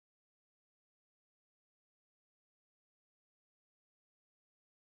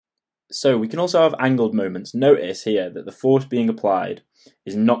So we can also have angled moments. Notice here that the force being applied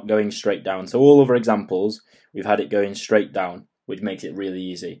is not going straight down. So all other examples, we've had it going straight down, which makes it really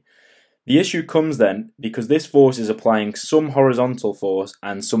easy. The issue comes then because this force is applying some horizontal force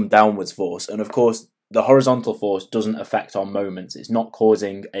and some downwards force. And of course, the horizontal force doesn't affect our moments. It's not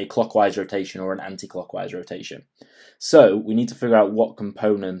causing a clockwise rotation or an anti-clockwise rotation. So we need to figure out what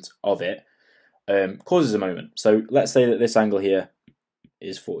component of it causes a moment. So let's say that this angle here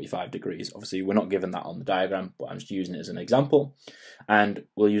is 45 degrees. Obviously, we're not given that on the diagram, but I'm just using it as an example. And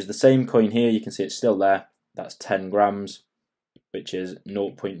we'll use the same coin here. You can see it's still there. That's 10 grams, which is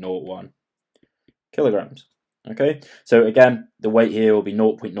 0.01 kilograms. Okay, so again, the weight here will be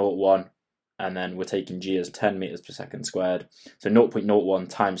 0.01, and then we're taking G as 10 meters per second squared. So 0.01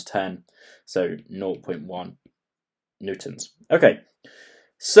 times 10, so 0.1 newtons. Okay,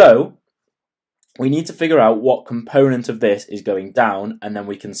 so we need to figure out what component of this is going down, and then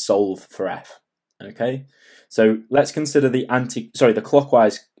we can solve for F. Okay, so let's consider the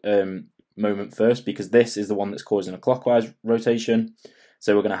clockwise moment first, because this is the one that's causing a clockwise rotation.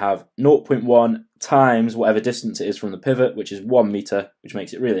 So we're going to have 0.1 times whatever distance it is from the pivot, which is 1 meter, which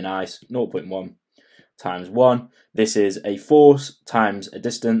makes it really nice. 0.1 times 1. This is a force times a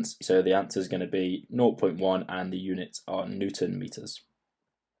distance, so the answer is going to be 0.1, and the units are Newton meters.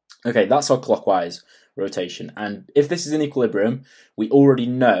 Okay, that's our clockwise rotation, and if this is in equilibrium, we already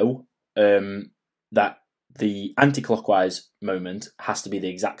know that the anti-clockwise moment has to be the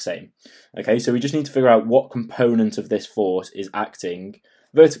exact same. Okay, so we just need to figure out what component of this force is acting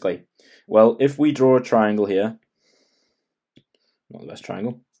vertically. Well, if we draw a triangle here, not the best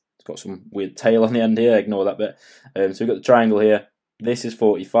triangle, it's got some weird tail on the end here, ignore that bit. So we've got the triangle here, this is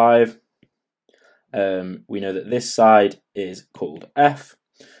 45, we know that this side is called F,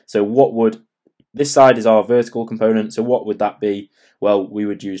 so this side is our vertical component, so what would that be? Well, we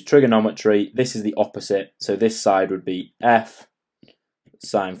would use trigonometry. This is the opposite, so this side would be F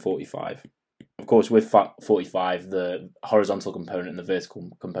sine 45. Of course, with 45, the horizontal component and the vertical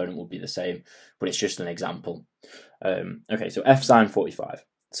component will be the same, but it's just an example. Okay, so F sine 45.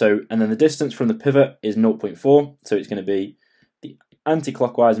 So, and then the distance from the pivot is 0.4, so it's going to be the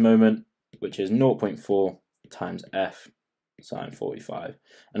anti-clockwise moment, which is 0.4 times F sine 45.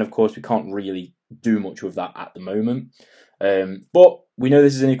 And of course, we can't really do much with that at the moment. But we know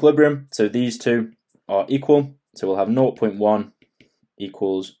this is in equilibrium, so these two are equal. So we'll have 0.1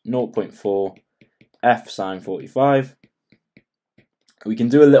 equals 0.4 F sine 45. We can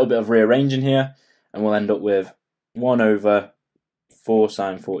do a little bit of rearranging here, and we'll end up with 1 over 4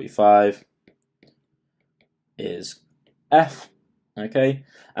 sine 45 is F. Okay,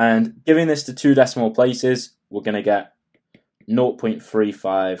 and giving this to 2 decimal places, we're going to get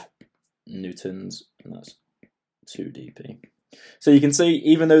 0.35 newtons, and that's 2 dp. So you can see,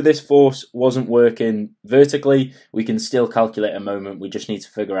 even though this force wasn't working vertically, we can still calculate a moment. We just need to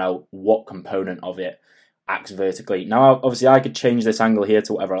figure out what component of it acts vertically. Now, obviously, I could change this angle here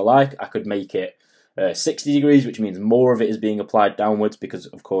to whatever I like. I could make it 60 degrees, which means more of it is being applied downwards, because,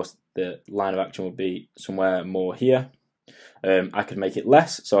 of course, the line of action would be somewhere more here. I could make it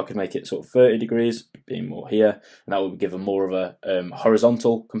less, so I could make it sort of 30 degrees, being more here, and that would give a more of a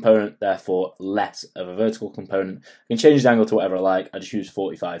horizontal component, therefore less of a vertical component. I can change the angle to whatever I like. I just use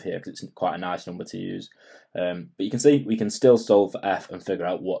 45 here because it's quite a nice number to use. But you can see we can still solve for F and figure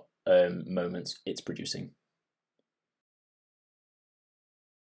out what moments it's producing.